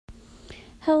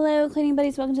Hello, cleaning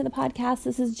buddies. Welcome to the podcast.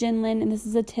 This is Jen Lynn, and this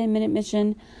is a 10-minute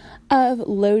mission of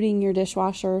loading your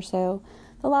dishwasher. So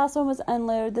the last one was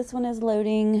unload. This one is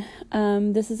loading.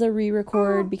 This is a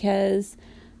re-record because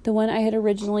the one I had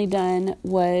originally done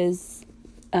was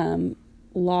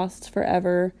lost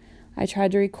forever. I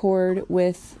tried to record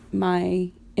in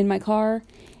my car,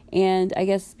 and I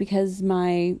guess because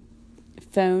my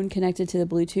phone connected to the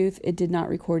Bluetooth, it did not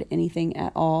record anything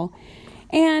at all.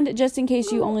 And just in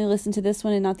case you only listened to this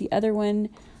one and not the other one,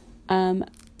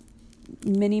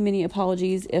 many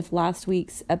apologies if last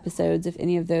week's episodes, if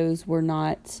any of those were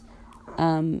not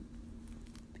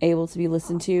able to be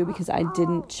listened to, because I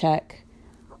didn't check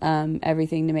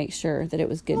everything to make sure that it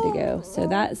was good to go. So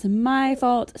that's my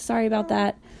fault. Sorry about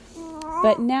that.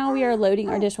 But now we are loading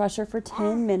our dishwasher for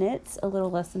 10 minutes, a little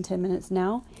less than 10 minutes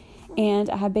now. And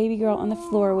I have baby girl on the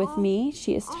floor with me.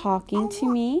 She is talking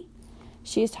to me.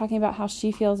 She is talking about how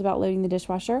she feels about loading the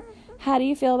dishwasher. How do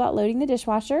you feel about loading the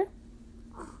dishwasher?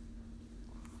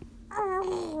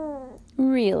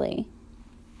 Really?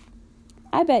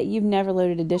 I bet you've never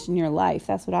loaded a dish in your life.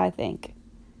 That's what I think.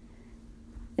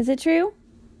 Is it true?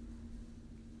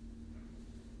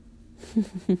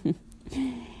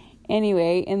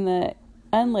 Anyway, in the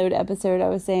unload episode, I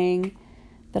was saying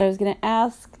that I was going to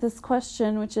ask this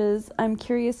question, which is, I'm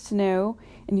curious to know,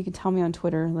 and you can tell me on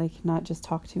Twitter, not just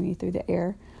talk to me through the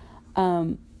air,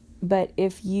 but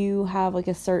if you have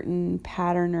a certain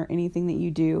pattern or anything that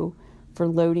you do for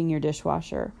loading your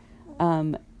dishwasher.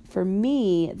 For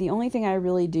me, the only thing I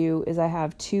really do is I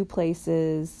have two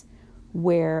places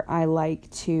where I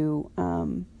like to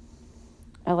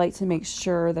make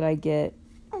sure that I get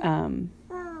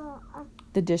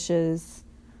the dishes,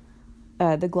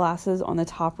 the glasses on the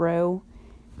top row.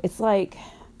 It's like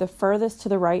the furthest to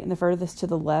the right and the furthest to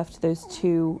the left, those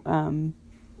two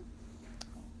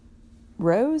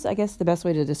rows, I guess the best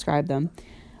way to describe them.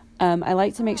 I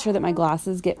like to make sure that my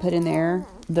glasses get put in there,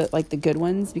 the good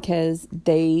ones, because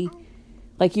they,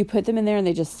 you put them in there and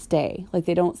they just stay.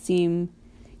 They don't seem,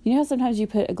 you know how sometimes you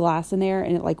put a glass in there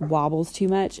and it wobbles too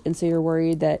much, and so you're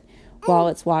worried that while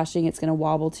it's washing, it's going to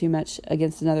wobble too much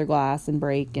against another glass and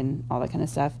break and all that kind of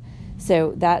stuff.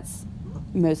 So that's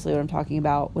mostly what I'm talking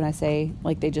about when I say,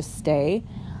 they just stay.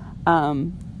 But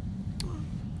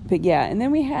yeah, and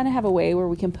then we kind of have a way where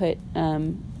we can put,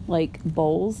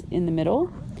 bowls in the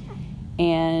middle.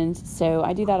 And so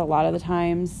I do that a lot of the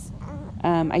times.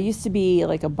 I used to be,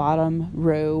 a bottom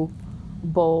row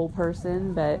bowl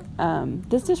person, but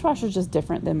this dishwasher is just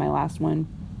different than my last one.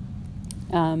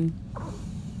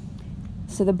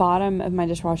 So the bottom of my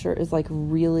dishwasher is,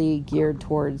 really geared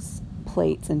towards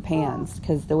plates and pans,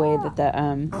 because the way that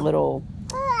the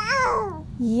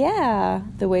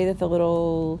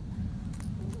little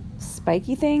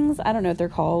spiky things, I don't know what they're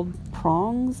called,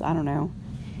 prongs, I don't know,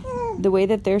 the way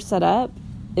that they're set up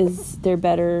is they're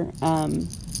better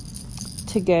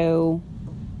to go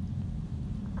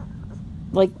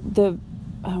oh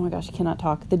my gosh, I cannot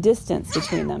talk, the distance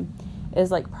between them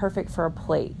is perfect for a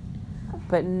plate,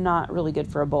 but not really good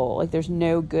for a bowl. There's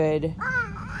no good,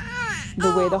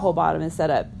 the way the whole bottom is set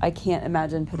up, I can't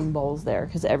imagine putting bowls there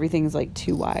because everything's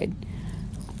too wide.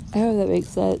 I hope that makes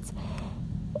sense.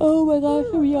 Oh my gosh,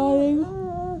 I'm yawning.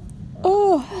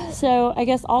 Oh, so I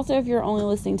guess also if you're only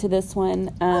listening to this one,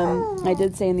 I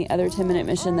did say in the other 10-minute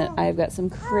mission that I've got some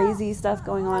crazy stuff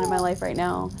going on in my life right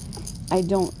now. I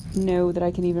don't know that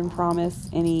I can even promise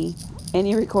any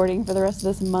recording for the rest of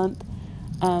this month.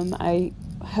 I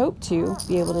hope to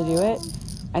be able to do it.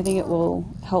 I think it will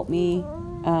help me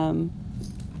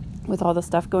with all the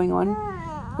stuff going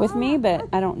on with me, but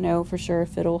I don't know for sure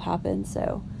if it'll happen.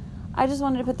 So I just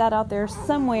wanted to put that out there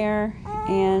somewhere,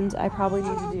 and I probably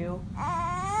need to do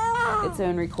its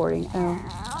own recording. Oh,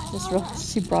 I just realized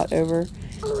she brought over,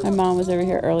 my mom was over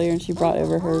here earlier and she brought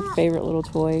over her favorite little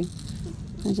toy.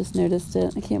 I just noticed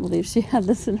it. I can't believe she had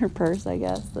this in her purse, I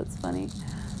guess. That's funny.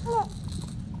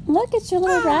 Look, it's your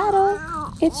little rattle.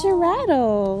 It's your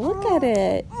rattle. Look at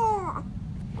it.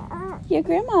 Your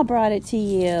grandma brought it to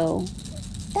you.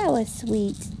 That was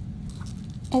sweet.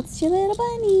 It's your little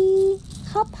bunny.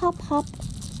 Hop, hop, hop.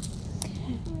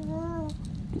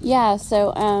 Yeah,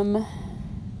 so, I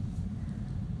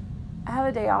have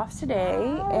a day off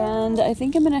today, and I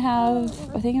think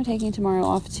I'm taking tomorrow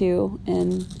off too,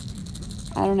 and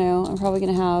I don't know, I'm probably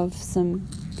going to have some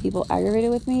people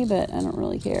aggravated with me, but I don't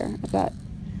really care. I've got,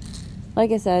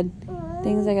 like I said,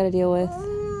 things I got to deal with,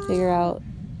 figure out,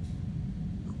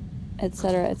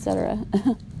 etc., etc.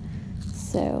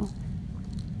 So,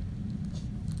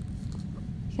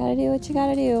 you got to do what you got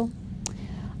to do.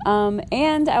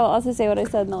 And I will also say what I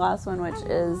said in the last one, which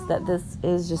is that this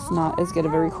is just not as good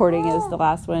of a recording as the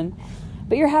last one,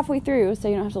 But you're halfway through, so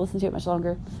you don't have to listen to it much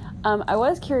longer. I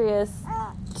was curious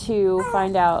to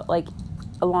find out, like,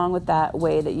 along with that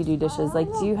way that you do dishes,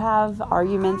 like, do you have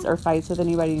arguments or fights with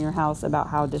anybody in your house about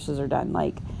how dishes are done?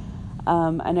 Like,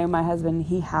 I know my husband,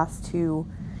 he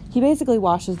basically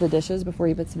washes the dishes before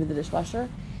he puts them in the dishwasher.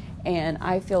 And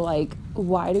I feel like,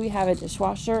 why do we have a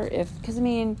dishwasher because, I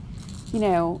mean, you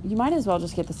know, you might as well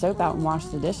just get the soap out and wash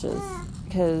the dishes,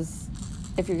 because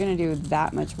if you're going to do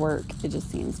that much work, it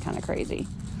just seems kind of crazy.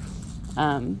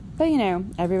 But, you know,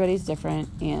 everybody's different,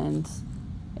 and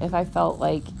if I felt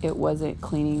like it wasn't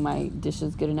cleaning my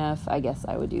dishes good enough, I guess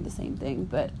I would do the same thing.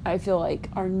 But I feel like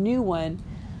our new one,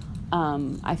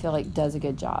 I feel like does a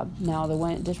good job. Now,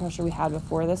 the dishwasher we had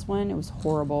before this one, it was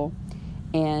horrible,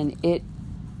 and it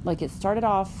started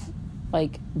off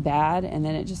like bad, and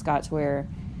then it just got to where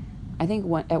I think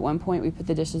at one point we put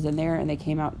the dishes in there and they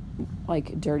came out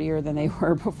like dirtier than they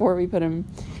were before we put them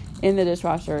in the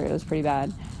dishwasher. It was pretty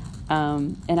bad.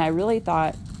 And I really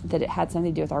thought that it had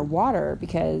something to do with our water,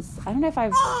 because I don't know if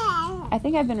I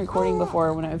think I've been recording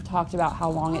before when I've talked about how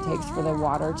long it takes for the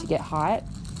water to get hot.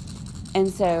 And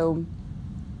so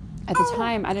at the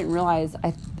time I didn't realize,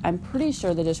 I'm pretty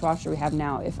sure the dishwasher we have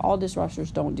now, if all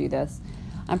dishwashers don't do this,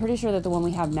 I'm pretty sure that the one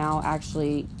we have now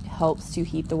actually helps to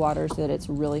heat the water so that it's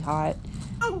really hot.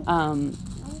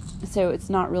 So it's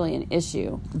not really an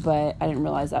issue, but I didn't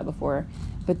realize that before.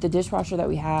 But the dishwasher that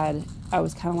we had, I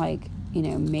was kind of like, you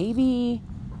know, maybe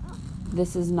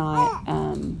this is not,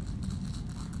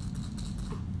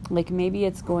 like maybe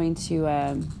it's going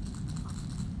to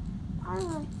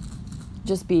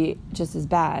just be just as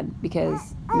bad,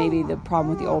 because maybe the problem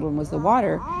with the old one was the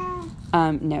water.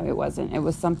 No, it wasn't. It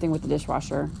was something with the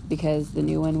dishwasher, because the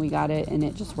new one, we got it and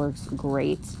it just works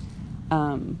great.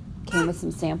 Came with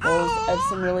some samples of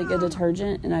some really good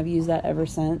detergent, and I've used that ever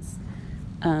since.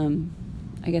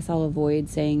 I guess I'll avoid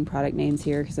saying product names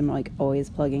here, because I'm like always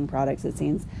plugging products, it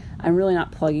seems. I'm really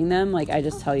not plugging them. Like, I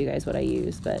just tell you guys what I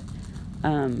use, but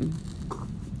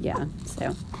yeah,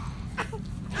 so.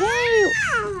 Hey,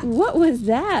 what was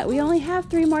that? We only have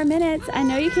 3 more minutes. I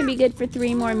know you can be good for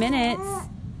 3 more minutes.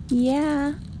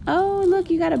 Yeah. Oh, look,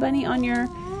 you got a bunny on your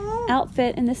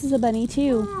outfit, and this is a bunny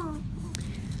too.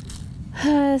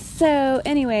 So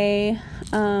anyway,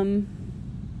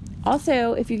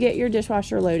 also, if you get your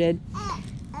dishwasher loaded,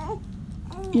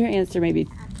 your answer may be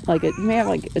like you may have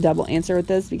like a double answer with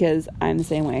this, because I'm the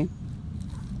same way.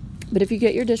 But if you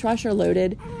get your dishwasher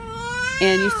loaded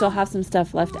and you still have some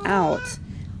stuff left out,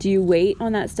 do you wait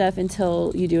on that stuff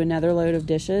until you do another load of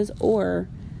dishes, or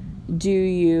do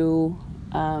you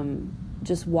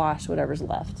just wash whatever's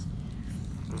left?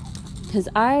 Because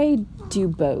I do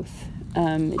both.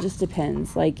 It just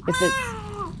depends. Like,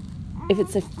 if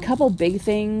it's a couple big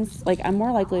things, like, I'm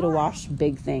more likely to wash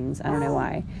big things. I don't know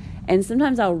why. And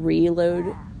sometimes I'll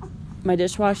reload my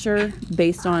dishwasher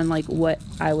based on like what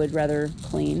I would rather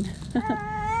clean.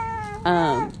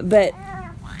 But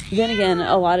then again,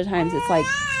 a lot of times it's like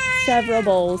several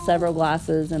bowls, several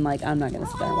glasses, and like I'm not going to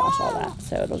sit there and wash all that.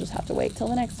 So it'll just have to wait till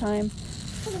the next time.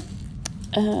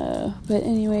 But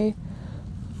anyway,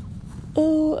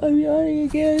 I'm yawning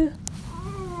again.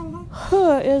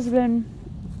 It has been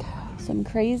some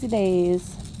crazy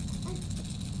days.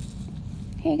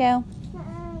 Here you go.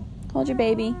 Hold your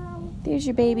baby. There's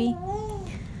your baby.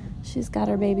 She's got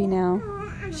her baby now.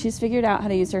 She's figured out how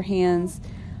to use her hands.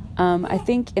 I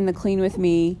think in the Clean With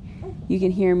Me, you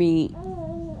can hear me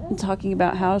talking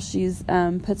about how she's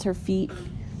puts her feet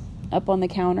up on the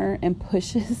counter and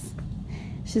pushes.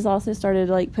 She's also started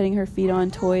like putting her feet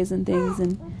on toys and things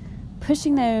and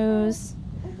pushing those.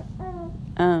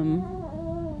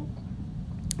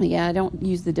 Yeah, I don't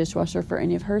use the dishwasher for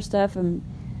any of her stuff. I'm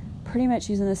pretty much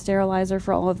using the sterilizer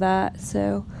for all of that.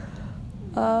 So,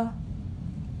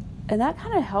 and that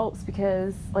kind of helps,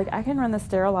 because like I can run the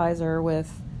sterilizer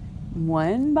with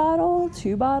 1 bottle,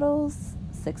 2 bottles,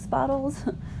 6 bottles,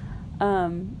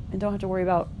 and don't have to worry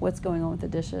about what's going on with the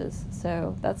dishes.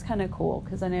 So that's kind of cool,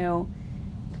 because I know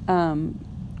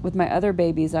with my other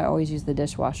babies, I always use the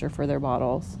dishwasher for their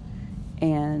bottles,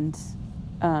 and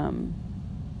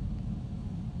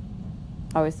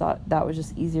I always thought that was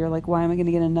just easier. Like, why am I going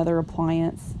to get another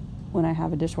appliance when I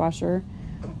have a dishwasher?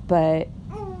 But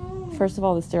first of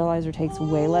all, the sterilizer takes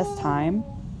way less time.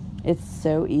 It's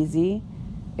so easy,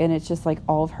 and it's just like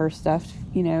all of her stuff,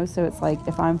 you know. So it's like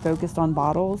if I'm focused on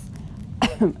bottles,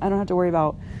 I don't have to worry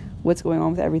about what's going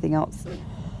on with everything else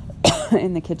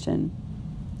in the kitchen.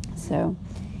 So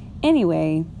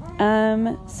anyway,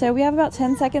 so we have about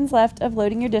 10 seconds left of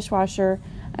loading your dishwasher.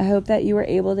 I hope that you were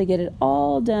able to get it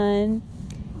all done,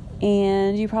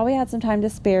 and you probably had some time to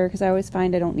spare, because I always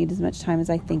find I don't need as much time as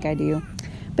I think I do.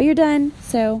 But you're done,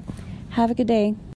 so have a good day.